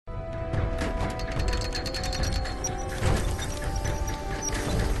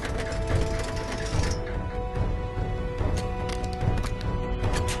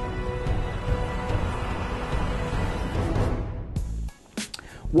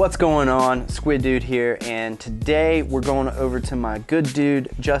What's going on? Squid Dude here, and today we're going over to my good dude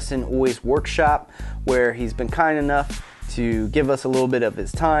Justin Oi's workshop, where he's been kind enough to give us a little bit of his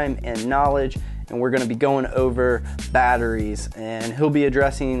time and knowledge, and we're going to be going over batteries, and he'll be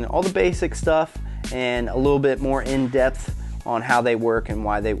addressing all the basic stuff and a little bit more in depth on how they work and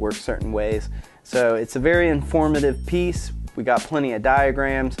why they work certain ways. So it's a very informative piece. We got plenty of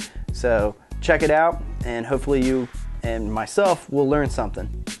diagrams, so check it out, and hopefully you and myself will learn something.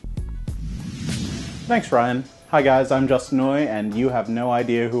 Thanks, Ryan. Hi guys, I'm Justin Oi, and you have no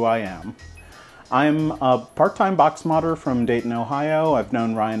idea who I am. I'm a part-time box modder from Dayton, Ohio. I've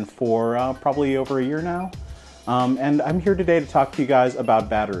known Ryan for probably over a year now. And I'm here today to talk to you guys about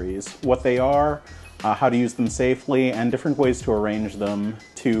batteries, what they are, how to use them safely, and different ways to arrange them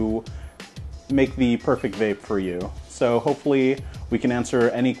to make the perfect vape for you. So hopefully we can answer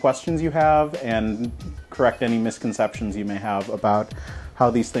any questions you have and correct any misconceptions you may have about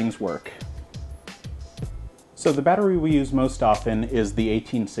how these things work. So the battery we use most often is the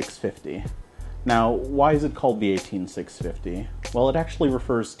 18650. Now, why is it called the 18650? Well, it actually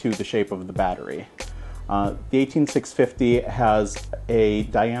refers to the shape of the battery. The 18650 has a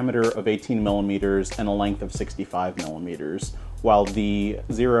diameter of 18 millimeters and a length of 65 millimeters, while the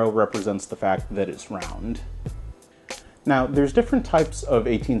 0 represents the fact that it's round. Now, there's different types of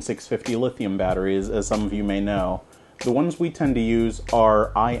 18650 lithium batteries, as some of you may know. The ones we tend to use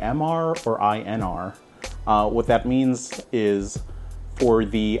are IMR or INR. What that means is, for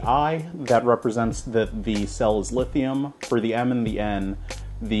the I, that represents that the cell is lithium. For the M and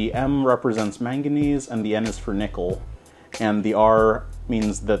the M represents manganese and the N is for nickel. And the R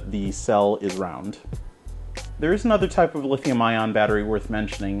means that the cell is round. There is another type of lithium-ion battery worth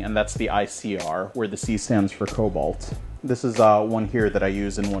mentioning, and that's the ICR, where the C stands for cobalt. This is one here that I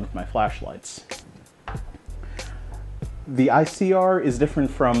use in one of my flashlights. The ICR is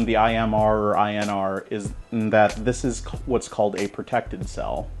different from the IMR or INR in that this is what's called a protected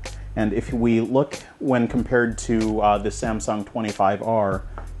cell. And if we look when compared to the Samsung 25R,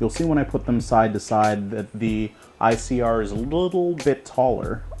 you'll see when I put them side to side that the ICR is a little bit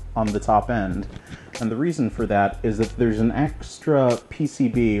taller on the top end. And the reason for that is that there's an extra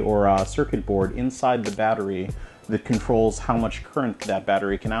PCB or a circuit board inside the battery that controls how much current that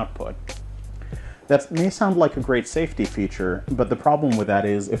battery can output. That may sound like a great safety feature, but the problem with that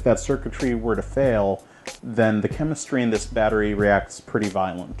is if that circuitry were to fail, then the chemistry in this battery reacts pretty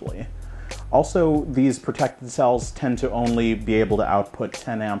violently. Also, these protected cells tend to only be able to output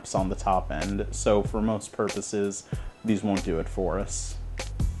 10 amps on the top end, so for most purposes, these won't do it for us.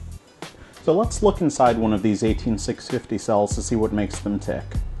 So let's look inside one of these 18650 cells to see what makes them tick.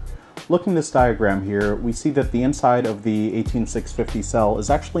 Looking at this diagram here, we see that the inside of the 18650 cell is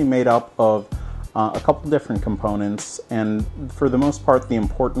actually made up of a couple different components, and for the most part the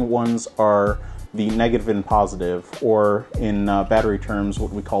important ones are the negative and positive, or in battery terms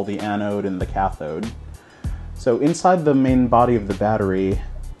what we call the anode and the cathode. So inside the main body of the battery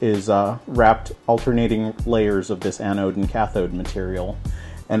is wrapped alternating layers of this anode and cathode material,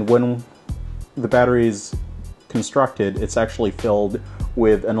 and when the battery is constructed, it's actually filled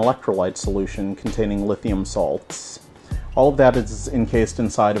with an electrolyte solution containing lithium salts. All of that is encased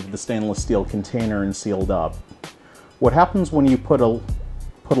inside of the stainless steel container and sealed up. What happens when you put a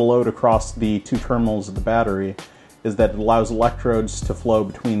load across the two terminals of the battery is that it allows electrodes to flow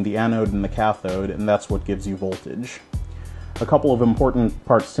between the anode and the cathode, and that's what gives you voltage. A couple of important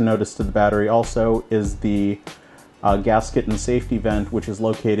parts to notice to the battery also is the gasket and safety vent, which is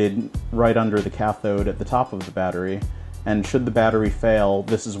located right under the cathode at the top of the battery, and should the battery fail,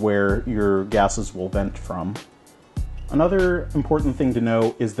 this is where your gases will vent from. Another important thing to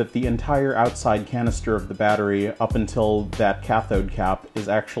know is that the entire outside canister of the battery up until that cathode cap is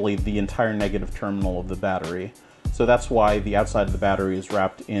actually the entire negative terminal of the battery. So that's why the outside of the battery is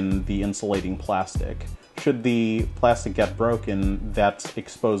wrapped in the insulating plastic. Should the plastic get broken, that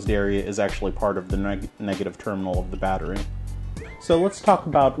exposed area is actually part of the negative terminal of the battery. So let's talk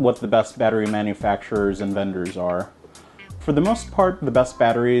about what the best battery manufacturers and vendors are. For the most part, the best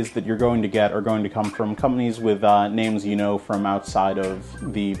batteries that you're going to get are going to come from companies with names you know from outside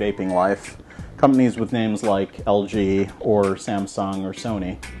of the vaping life. Companies with names like LG or Samsung or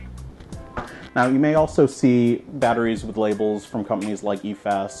Sony. Now, you may also see batteries with labels from companies like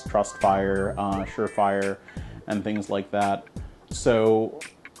eFast, Trustfire, Surefire, and things like that. So,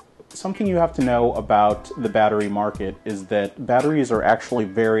 something you have to know about the battery market is that batteries are actually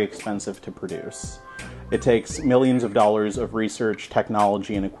very expensive to produce. It takes millions of dollars of research,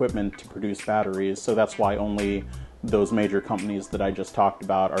 technology, and equipment to produce batteries, so that's why only those major companies that I just talked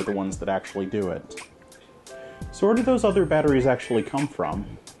about are the ones that actually do it. So where do those other batteries actually come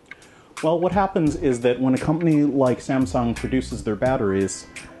from? Well, what happens is that when a company like Samsung produces their batteries,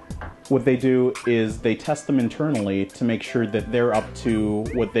 what they do is they test them internally to make sure that they're up to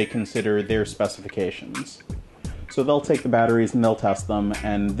what they consider their specifications. So they'll take the batteries and they'll test them,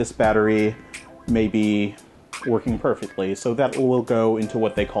 and this battery may be working perfectly, so that will go into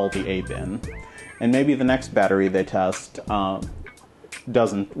what they call the A bin. And maybe the next battery they test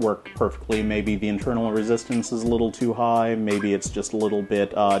doesn't work perfectly. Maybe the internal resistance is a little too high, maybe it's just a little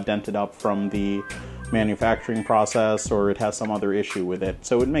bit dented up from the manufacturing process, or it has some other issue with it.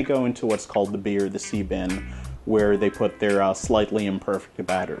 So it may go into what's called the B or the C bin, where they put their slightly imperfect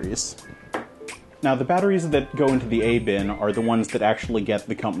batteries. Now, the batteries that go into the A bin are the ones that actually get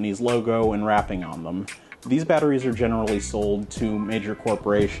the company's logo and wrapping on them. These batteries are generally sold to major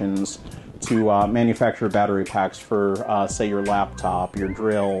corporations to manufacture battery packs for, say, your laptop, your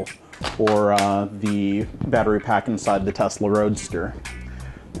drill, or the battery pack inside the Tesla Roadster.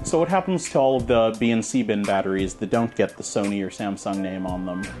 So what happens to all of the B and C bin batteries that don't get the Sony or Samsung name on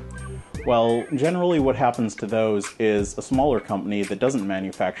them? Well, generally what happens to those is a smaller company that doesn't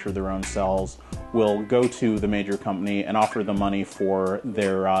manufacture their own cells will go to the major company and offer them money for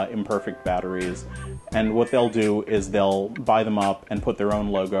their imperfect batteries. And what they'll do is they'll buy them up and put their own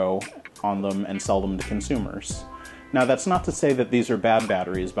logo on them and sell them to consumers. Now, that's not to say that these are bad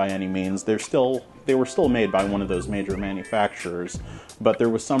batteries by any means. They were still made by one of those major manufacturers, but there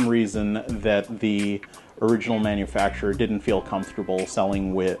was some reason that the original manufacturer didn't feel comfortable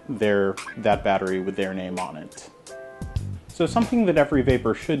selling with that battery with their name on it. So something that every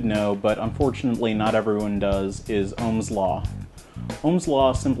vapor should know, but unfortunately not everyone does, is Ohm's law. Ohm's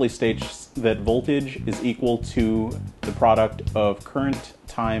law simply states that voltage is equal to the product of current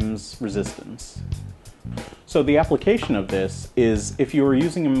times resistance. So the application of this is, if you were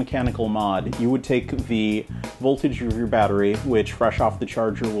using a mechanical mod, you would take the voltage of your battery, which fresh off the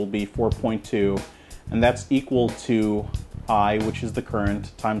charger will be 4.2, and that's equal to I, which is the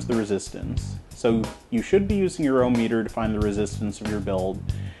current, times the resistance. So you should be using your ohm meter to find the resistance of your build,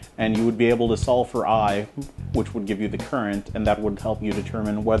 and you would be able to solve for I, which would give you the current, and that would help you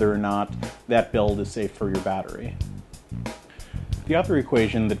determine whether or not that build is safe for your battery. The other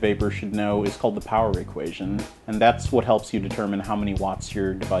equation that vapors should know is called the power equation, and that's what helps you determine how many watts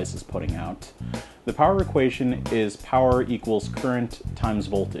your device is putting out. The power equation is power equals current times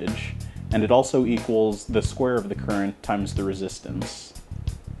voltage, and it also equals the square of the current times the resistance.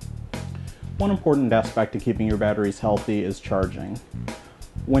 One important aspect of keeping your batteries healthy is charging.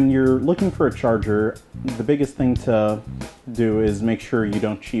 When you're looking for a charger, the biggest thing to do is make sure you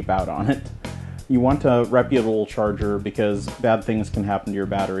don't cheap out on it. You want a reputable charger because bad things can happen to your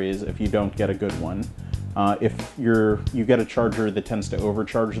batteries if you don't get a good one. If you get a charger that tends to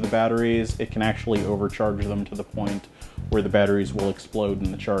overcharge the batteries, it can actually overcharge them to the point where the batteries will explode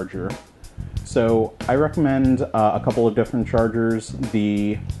in the charger. So I recommend a couple of different chargers.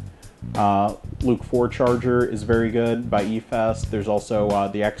 The Luke 4 charger is very good by eFest. There's also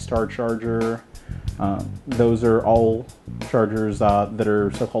the X-Star charger. Those are all chargers that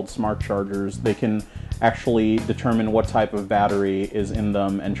are so-called smart chargers. They can actually determine what type of battery is in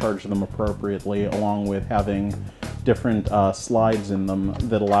them and charge them appropriately, along with having different slides in them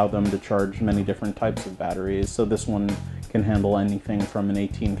that allow them to charge many different types of batteries. So this one can handle anything from an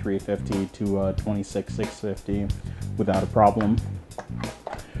 18350 to a 26650 without a problem.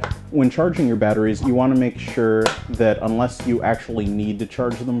 When charging your batteries, you want to make sure that unless you actually need to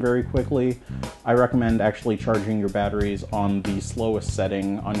charge them very quickly, I recommend actually charging your batteries on the slowest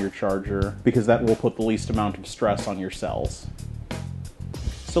setting on your charger, because that will put the least amount of stress on your cells.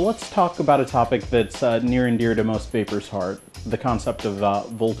 So let's talk about a topic that's near and dear to most vapors' heart, the concept of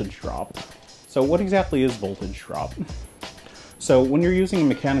voltage drop. So what exactly is voltage drop? So when you're using a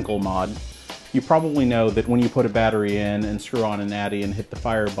mechanical mod, you probably know that when you put a battery in and screw on an addy and hit the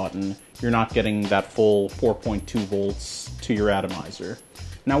fire button, you're not getting that full 4.2 volts to your atomizer.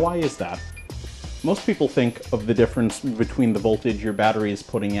 Now, why is that? Most people think of the difference between the voltage your battery is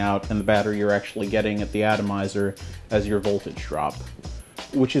putting out and the battery you're actually getting at the atomizer as your voltage drop.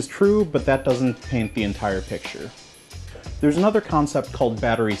 Which is true, but that doesn't paint the entire picture. There's another concept called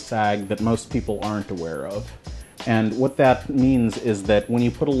battery sag that most people aren't aware of. And what that means is that when you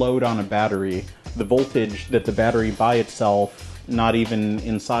put a load on a battery, the voltage that the battery by itself, not even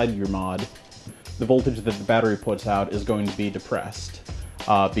inside your mod, the voltage that the battery puts out is going to be depressed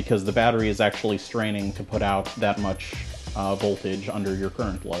because the battery is actually straining to put out that much voltage under your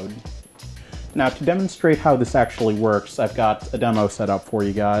current load. Now, to demonstrate how this actually works, I've got a demo set up for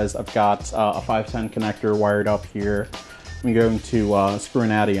you guys. I've got a 510 connector wired up here. I'm going to screw an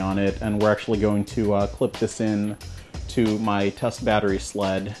addy on it, and we're actually going to clip this in to my test battery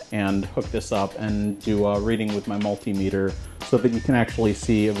sled and hook this up and do a reading with my multimeter so that you can actually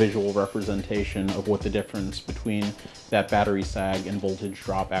see a visual representation of what the difference between that battery sag and voltage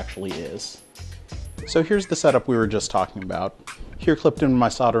drop actually is. So here's the setup we were just talking about. Here clipped in my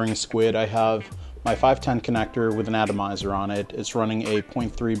soldering squid, I have my 510 connector with an atomizer on it. It's running a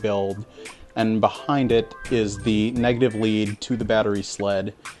 0.3 build, and behind it is the negative lead to the battery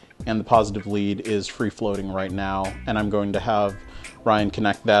sled, and the positive lead is free floating right now, and I'm going to have Ryan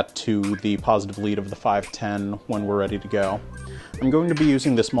connect that to the positive lead of the 510 when we're ready to go. I'm going to be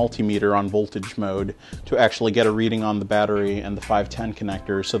using this multimeter on voltage mode to actually get a reading on the battery and the 510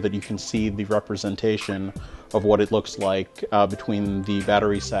 connector so that you can see the representation of what it looks like between the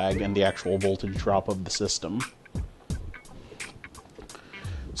battery sag and the actual voltage drop of the system.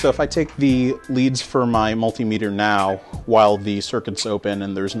 So if I take the leads for my multimeter now while the circuit's open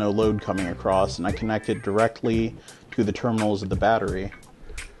and there's no load coming across, and I connect it directly to the terminals of the battery,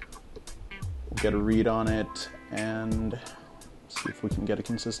 we'll get a read on it and see if we can get a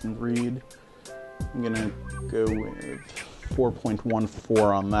consistent read. I'm going to go with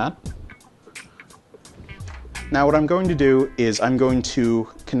 4.14 on that. Now what I'm going to do is I'm going to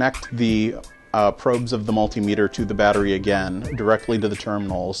connect the probes of the multimeter to the battery again, directly to the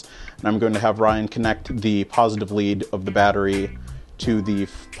terminals, and I'm going to have Ryan connect the positive lead of the battery to the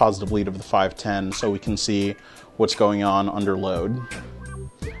positive lead of the 510 so we can see what's going on under load.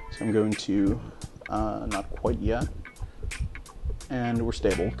 So I'm going to, not quite yet, and we're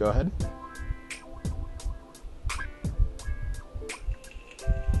stable. Go ahead.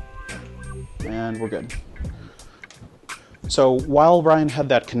 And we're good. So while Ryan had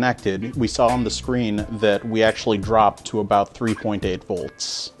that connected, we saw on the screen that we actually dropped to about 3.8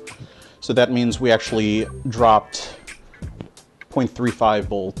 volts. So that means we actually dropped 0.35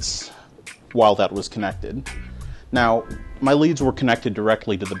 volts while that was connected. Now, my leads were connected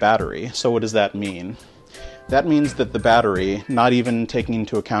directly to the battery, so what does that mean? That means that the battery, not even taking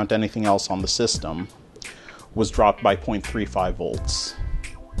into account anything else on the system, was dropped by 0.35 volts.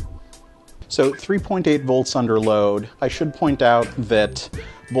 So 3.8 volts under load. I should point out that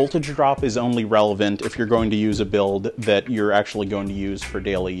voltage drop is only relevant if you're going to use a build that you're actually going to use for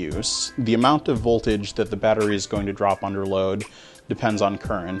daily use. The amount of voltage that the battery is going to drop under load depends on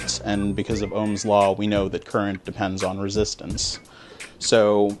current, and because of Ohm's law, we know that current depends on resistance.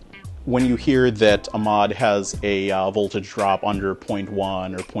 So when you hear that a mod has a voltage drop under 0.1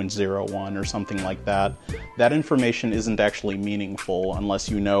 or 0.01 or something like that, that information isn't actually meaningful unless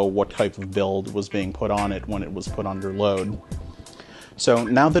you know what type of build was being put on it when it was put under load. So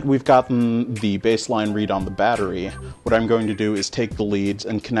now that we've gotten the baseline read on the battery, what I'm going to do is take the leads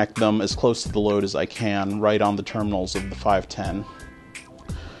and connect them as close to the load as I can right on the terminals of the 510.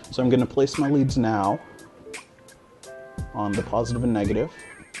 So I'm going to place my leads now on the positive and negative.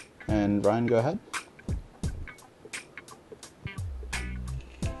 And Ryan, go ahead.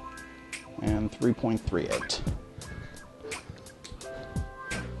 And 3.38.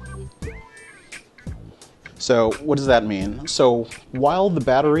 So what does that mean? So while the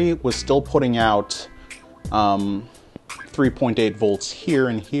battery was still putting out 3.8 volts here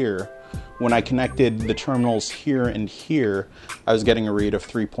and here, when I connected the terminals here and here, I was getting a read of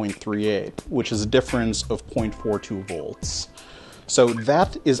 3.38, which is a difference of 0.42 volts. So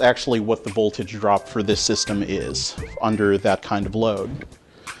that is actually what the voltage drop for this system is under that kind of load.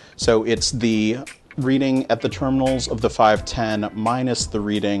 So it's the reading at the terminals of the 510 minus the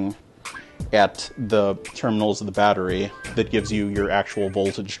reading at the terminals of the battery that gives you your actual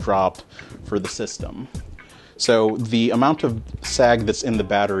voltage drop for the system. So the amount of sag that's in the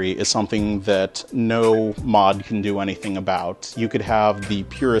battery is something that no mod can do anything about. You could have the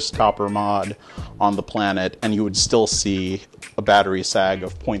purest copper mod on the planet and you would still see a battery sag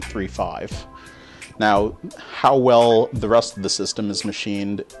of 0.35. Now, how well the rest of the system is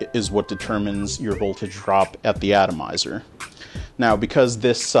machined is what determines your voltage drop at the atomizer. Now, because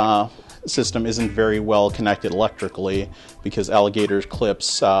this system isn't very well connected electrically, because alligator's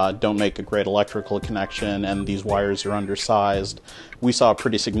clips don't make a great electrical connection and these wires are undersized, we saw a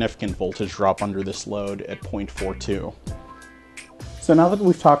pretty significant voltage drop under this load at 0.42. So now that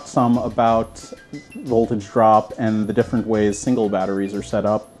we've talked some about voltage drop and the different ways single batteries are set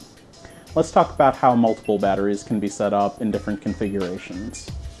up, let's talk about how multiple batteries can be set up in different configurations.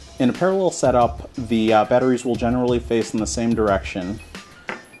 In a parallel setup, the batteries will generally face in the same direction,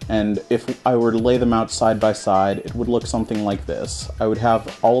 and if I were to lay them out side by side, it would look something like this. I would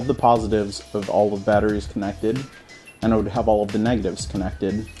have all of the positives of all the batteries connected, and I would have all of the negatives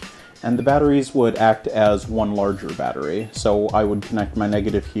connected, and the batteries would act as one larger battery. So I would connect my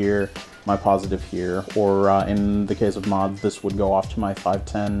negative here, my positive here, or in the case of mods, this would go off to my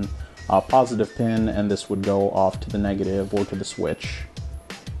 510 positive pin, and this would go off to the negative or to the switch.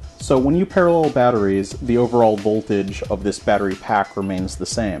 So when you parallel batteries, the overall voltage of this battery pack remains the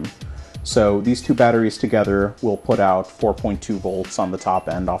same. So these two batteries together will put out 4.2 volts on the top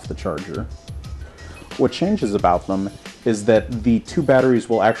end off the charger. What changes about them is that the two batteries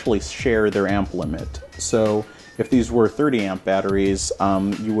will actually share their amp limit. So if these were 30 amp batteries,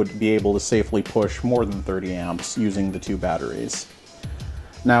 you would be able to safely push more than 30 amps using the two batteries.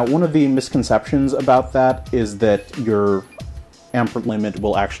 Now, one of the misconceptions about that is that your amp limit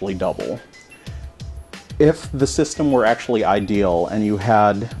will actually double. If the system were actually ideal and you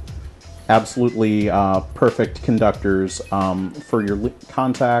had absolutely perfect conductors for your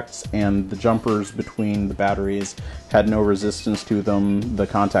contacts, and the jumpers between the batteries had no resistance to them, the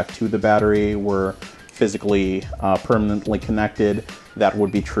contact to the battery were physically permanently connected, that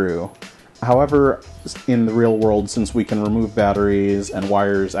would be true. However, in the real world, since we can remove batteries and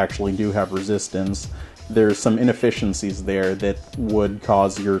wires actually do have resistance, there's some inefficiencies there that would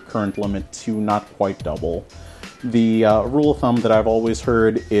cause your current limit to not quite double. The rule of thumb that I've always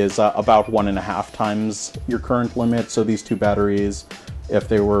heard is about 1.5 times your current limit. So these two batteries, if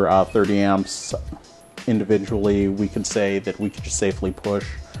they were 30 amps individually, we could say that we could just safely push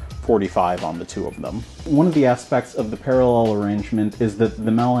 45 on the two of them. One of the aspects of the parallel arrangement is that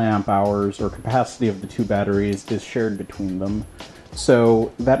the milliamp hours or capacity of the two batteries is shared between them.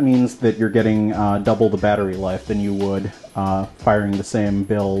 So that means that you're getting double the battery life than you would firing the same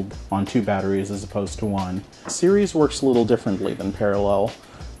build on two batteries as opposed to one. Series works a little differently than parallel.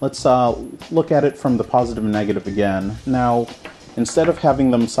 Let's look at it from the positive and negative again. Now, instead of having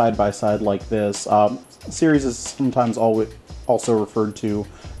them side by side like this, series is sometimes also referred to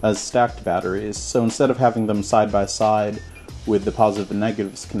as stacked batteries. So instead of having them side by side with the positive and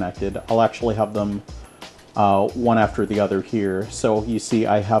negatives connected, I'll actually have them one after the other here. So you see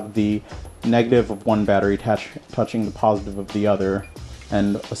I have the negative of one battery touching the positive of the other,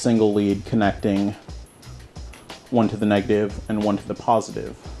 and a single lead connecting one to the negative and one to the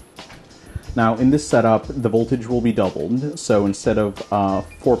positive. Now in this setup, the voltage will be doubled. So instead of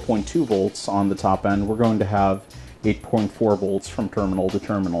 4.2 volts on the top end, we're going to have 8.4 volts from terminal to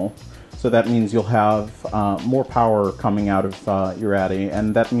terminal. So that means you'll have more power coming out of your Addy,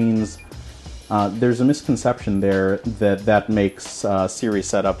 and that means there's a misconception there that makes series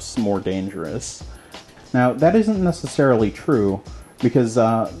setups more dangerous. Now, that isn't necessarily true, because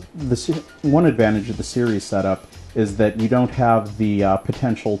one advantage of the series setup is that you don't have the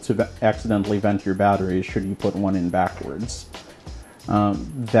potential to accidentally vent your batteries should you put one in backwards.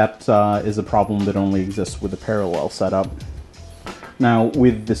 That is a problem that only exists with the parallel setup. Now,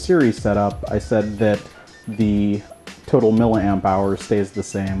 with the series setup, I said that the total milliamp hour stays the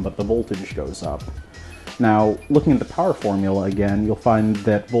same, but the voltage goes up. Now, looking at the power formula again, you'll find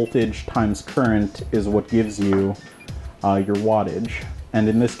that voltage times current is what gives you your wattage. And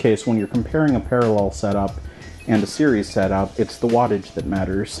in this case, when you're comparing a parallel setup and a series setup, it's the wattage that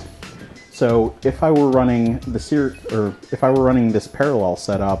matters. So if I were running this parallel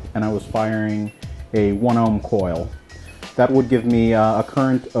setup and I was firing a 1 ohm coil, that would give me a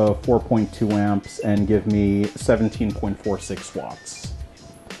current of 4.2 amps and give me 17.46 watts.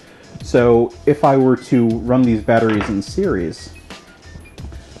 So if I were to run these batteries in series,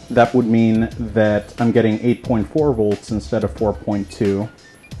 that would mean that I'm getting 8.4 volts instead of 4.2.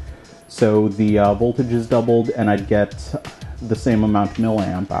 So the voltage is doubled and I'd get the same amount of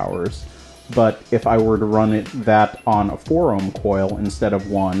milliamp hours. But if I were to run that on a 4 ohm coil instead of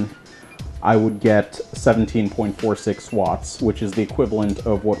 1, I would get 17.46 watts, which is the equivalent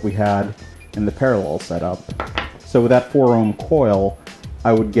of what we had in the parallel setup. So with that 4 ohm coil,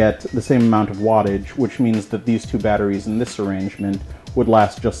 I would get the same amount of wattage, which means that these two batteries in this arrangement would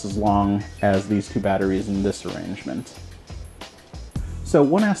last just as long as these two batteries in this arrangement. So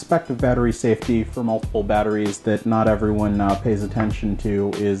one aspect of battery safety for multiple batteries that not everyone pays attention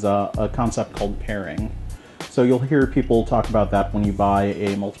to is a concept called pairing. So you'll hear people talk about that when you buy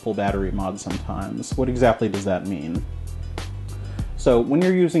a multiple battery mod sometimes. What exactly does that mean? So when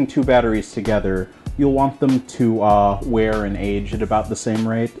you're using two batteries together, you'll want them to wear and age at about the same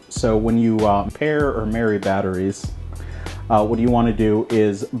rate. So when you pair or marry batteries, what you want to do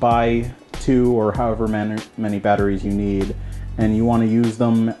is buy two or however many batteries you need, and you want to use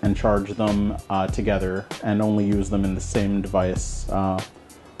them and charge them together and only use them in the same device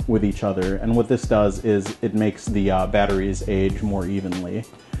with each other. And what this does is it makes the batteries age more evenly.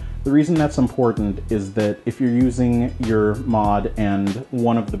 The reason that's important is that if you're using your mod and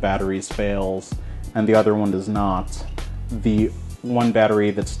one of the batteries fails and the other one does not, the one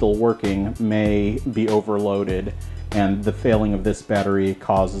battery that's still working may be overloaded, and the failing of this battery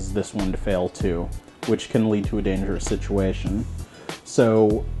causes this one to fail too, which can lead to a dangerous situation.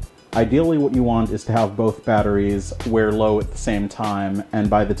 So ideally what you want is to have both batteries wear low at the same time, and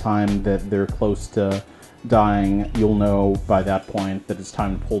by the time that they're close to dying, you'll know by that point that it's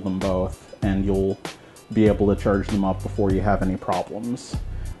time to pull them both, and you'll be able to charge them up before you have any problems.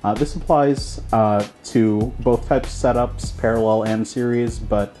 This applies to both types of setups, parallel and series,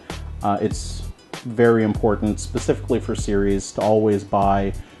 but it's very important, specifically for series, to always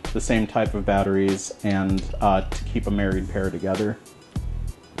buy the same type of batteries and to keep a married pair together.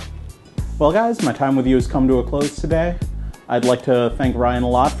 Well guys, my time with you has come to a close today. I'd like to thank Ryan a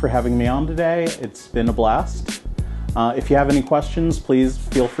lot for having me on today. It's been a blast. If you have any questions, please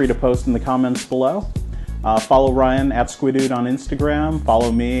feel free to post in the comments below. Follow Ryan at Squidude on Instagram.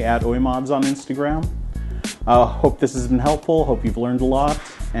 Follow me at Oymods on Instagram. Hope this has been helpful. Hope you've learned a lot,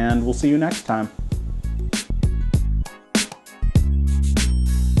 and we'll see you next time.